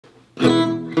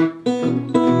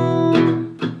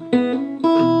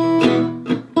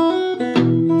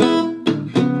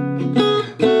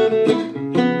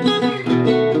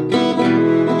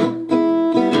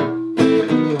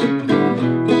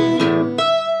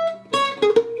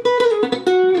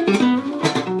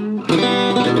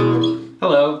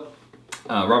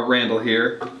Randall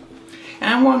here.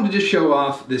 And I wanted to just show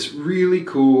off this really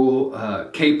cool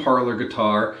Kay Parlor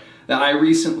guitar that I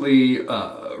recently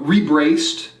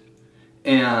rebraced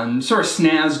and sort of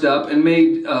snazzed up and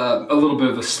made a little bit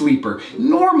of a sleeper.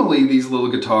 Normally these little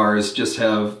guitars just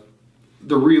have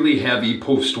the really heavy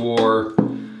post-war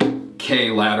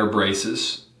Kay ladder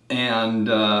braces. And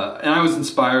I was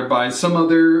inspired by some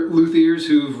other luthiers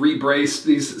who've rebraced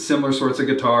these similar sorts of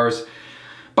guitars.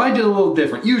 But I did a little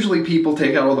different. Usually people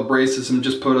take out all the braces and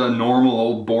just put a normal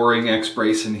old boring X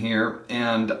brace in here.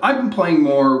 And I've been playing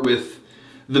more with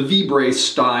the V-brace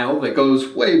style that goes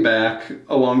way back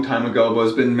a long time ago, but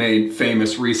has been made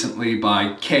famous recently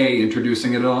by Kay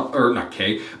introducing it on, or not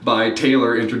Kay, by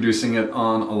Taylor introducing it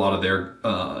on a lot of their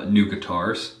new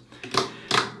guitars.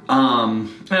 And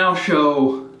I'll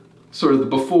show sort of the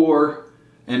before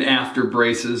and after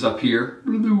braces up here.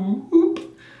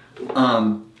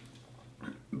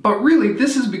 But really,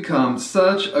 this has become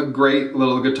such a great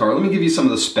little guitar. Let me give you some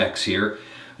of the specs here.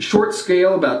 Short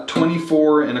scale, about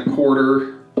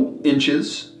 24¼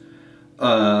 inches.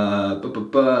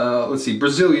 Let's see,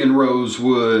 Brazilian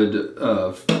rosewood,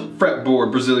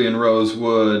 fretboard Brazilian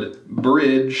rosewood,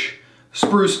 bridge,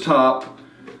 spruce top,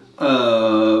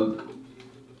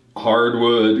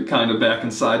 hardwood kind of back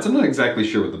and sides. I'm not exactly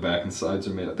sure what the back and sides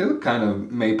are made of. They look kind of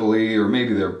mapley, or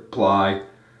maybe they're ply.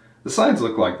 The sides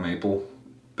look like maple.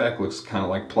 Back looks kind of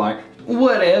like ply.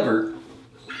 Whatever.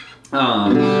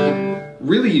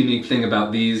 Really unique thing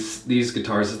about these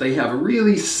guitars is they have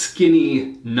really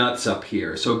skinny nuts up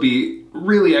here. So it'd be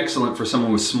really excellent for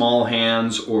someone with small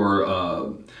hands or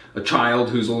a child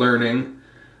who's learning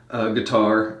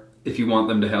guitar if you want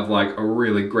them to have like a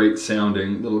really great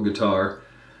sounding little guitar.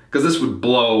 Because this would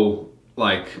blow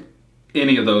like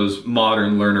any of those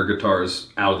modern learner guitars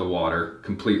out of the water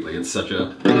completely. It's such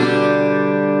a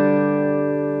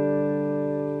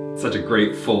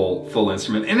great full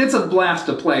instrument, and it's a blast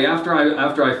to play. After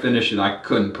I finish it, I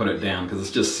couldn't put it down because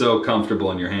it's just so comfortable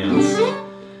in your hands.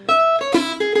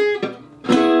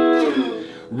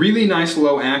 Really nice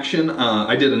low action.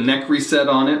 I did a neck reset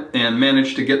on it and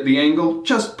managed to get the angle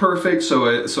just perfect, so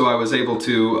I was able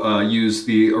to use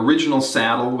the original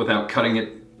saddle without cutting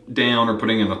it down or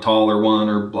putting in a taller one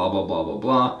or blah blah blah blah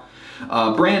blah.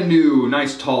 Brand new,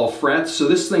 nice tall frets, so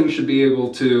this thing should be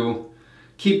able to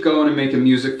keep going and making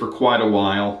music for quite a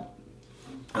while.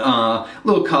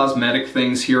 Little cosmetic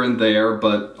things here and there,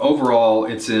 but overall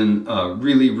it's in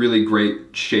really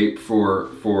great shape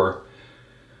for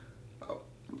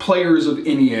players of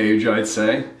any age, I'd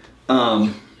say.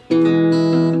 And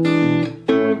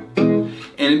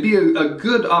it'd be a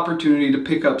good opportunity to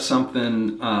pick up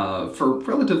something for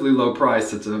relatively low price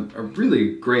that's a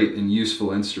really great and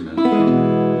useful instrument.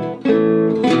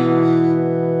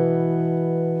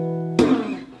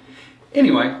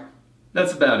 Anyway,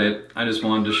 that's about it. I just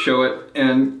wanted to show it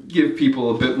and give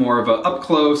people a bit more of an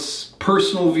up-close,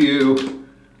 personal view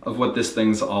of what this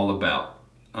thing's all about.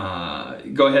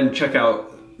 Go ahead and check out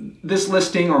this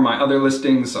listing or my other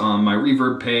listings on my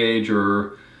Reverb page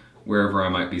or wherever I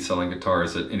might be selling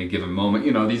guitars at any given moment.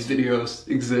 You know, these videos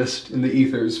exist in the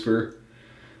ethers for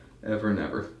ever and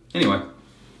ever. Anyway,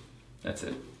 that's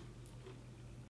it.